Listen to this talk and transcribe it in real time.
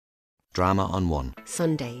Drama on One.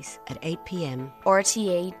 Sundays at 8 p.m.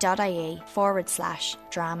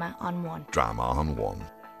 rte.ie/drama on one. Drama on One.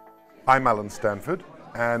 I'm Alan Stanford,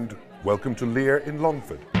 and welcome to Lear in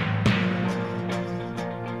Longford.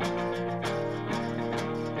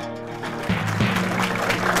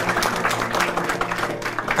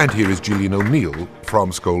 And here is Gillian O'Neill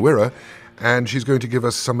from Scolwira, and she's going to give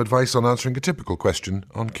us some advice on answering a typical question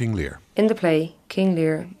on King Lear. In the play, King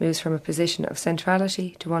Lear moves from a position of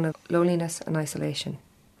centrality to one of loneliness and isolation.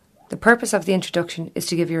 The purpose of the introduction is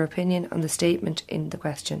to give your opinion on the statement in the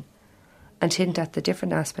question and hint at the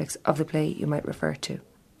different aspects of the play you might refer to.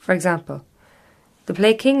 For example, the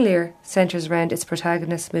play King Lear centres around its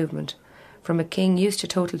protagonist's movement from a king used to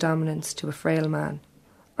total dominance to a frail man.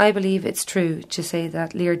 I believe it's true to say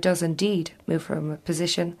that Lear does indeed move from a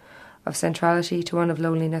position of centrality to one of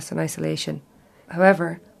loneliness and isolation.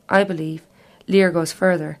 However, I believe Lear goes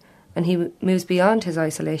further and he moves beyond his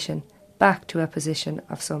isolation back to a position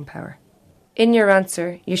of some power. In your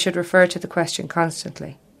answer, you should refer to the question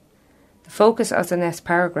constantly. The focus of the next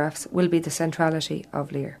paragraphs will be the centrality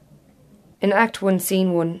of Lear. In Act 1,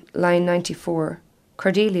 Scene 1, line 94,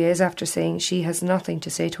 Cordelia is after saying she has nothing to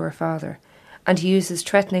say to her father, and he uses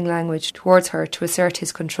threatening language towards her to assert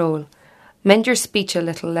his control. Mend your speech a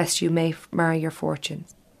little, lest you may mar your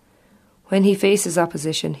fortunes. When he faces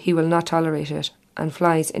opposition, he will not tolerate it, and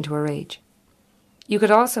flies into a rage. You could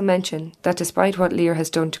also mention that despite what Lear has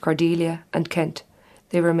done to Cordelia and Kent,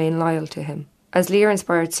 they remain loyal to him. As Lear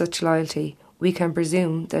inspired such loyalty, we can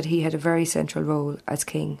presume that he had a very central role as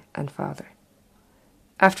king and father.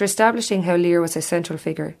 After establishing how Lear was a central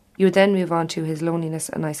figure, you would then move on to his loneliness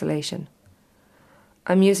and isolation.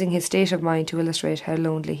 I'm using his state of mind to illustrate how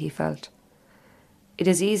lonely he felt. It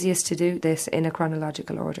is easiest to do this in a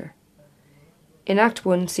chronological order. In Act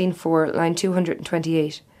 1, Scene 4, line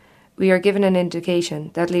 228, we are given an indication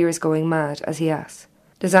that Lear is going mad as he asks,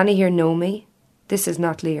 "Does any here know me?" This is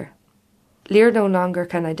not Lear. Lear no longer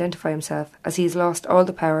can identify himself as he has lost all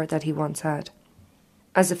the power that he once had.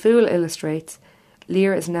 As the Fool illustrates,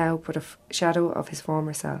 Lear is now but a shadow of his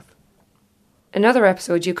former self. Another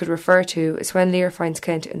episode you could refer to is when Lear finds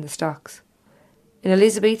Kent in the stocks. In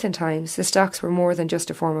Elizabethan times, the stocks were more than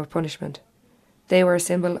just a form of punishment. They were a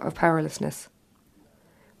symbol of powerlessness.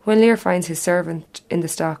 When Lear finds his servant in the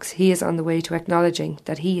stocks, he is on the way to acknowledging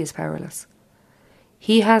that he is powerless.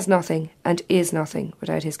 He has nothing and is nothing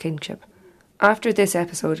without his kingship. After this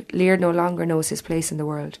episode, Lear no longer knows his place in the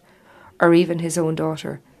world, or even his own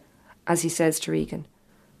daughter, as he says to Regan,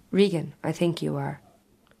 "Regan, I think you are."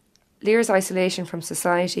 Lear's isolation from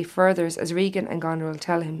society furthers as Regan and Goneril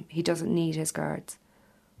tell him he doesn't need his guards.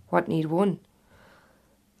 What need one?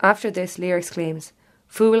 After this, Lear exclaims,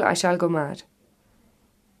 "Fool, I shall go mad."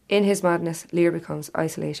 In his madness, Lear becomes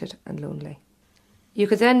isolated and lonely. You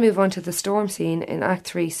could then move on to the storm scene in Act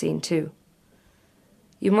 3, Scene 2.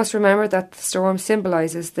 You must remember that the storm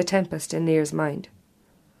symbolises the tempest in Lear's mind.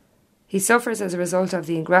 He suffers as a result of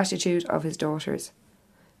the ingratitude of his daughters,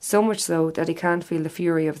 so much so that he can't feel the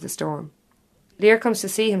fury of the storm. Lear comes to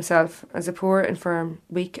see himself as a poor, infirm,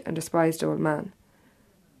 weak and despised old man.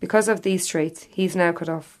 Because of these traits, he is now cut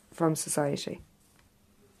off from society.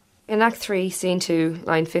 In Act 3, Scene 2,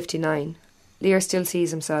 line 59, Lear still sees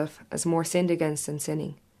himself as more sinned against than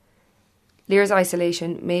sinning. Lear's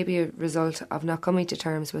isolation may be a result of not coming to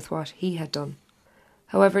terms with what he had done.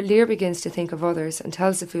 However, Lear begins to think of others and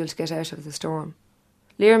tells the Fool to get out of the storm.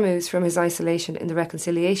 Lear moves from his isolation in the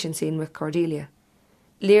reconciliation scene with Cordelia.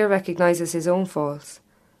 Lear recognises his own faults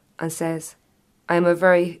and says, "I am a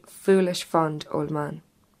very foolish, fond old man."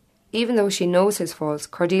 Even though she knows his faults,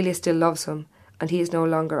 Cordelia still loves him and he is no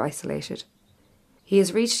longer isolated. He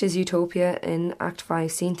has reached his utopia in Act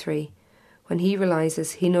 5, Scene 3, when he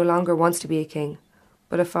realises he no longer wants to be a king,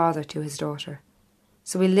 but a father to his daughter.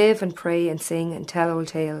 So we live and pray and sing and tell old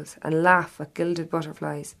tales and laugh at gilded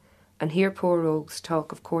butterflies and hear poor rogues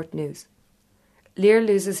talk of court news. Lear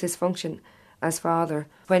loses his function as father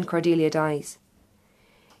when Cordelia dies.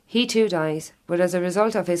 He too dies, but as a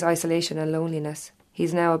result of his isolation and loneliness, he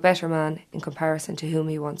is now a better man in comparison to whom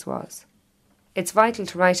he once was. It's vital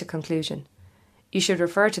to write a conclusion. You should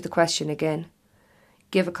refer to the question again,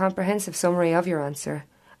 give a comprehensive summary of your answer,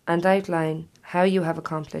 and outline how you have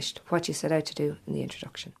accomplished what you set out to do in the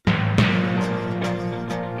introduction.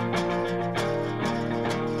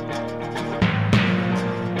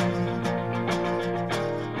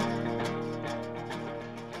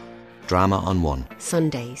 Drama on One.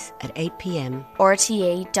 Sundays at 8 p.m.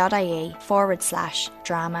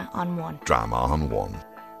 rte.ie/drama on one. Drama on One.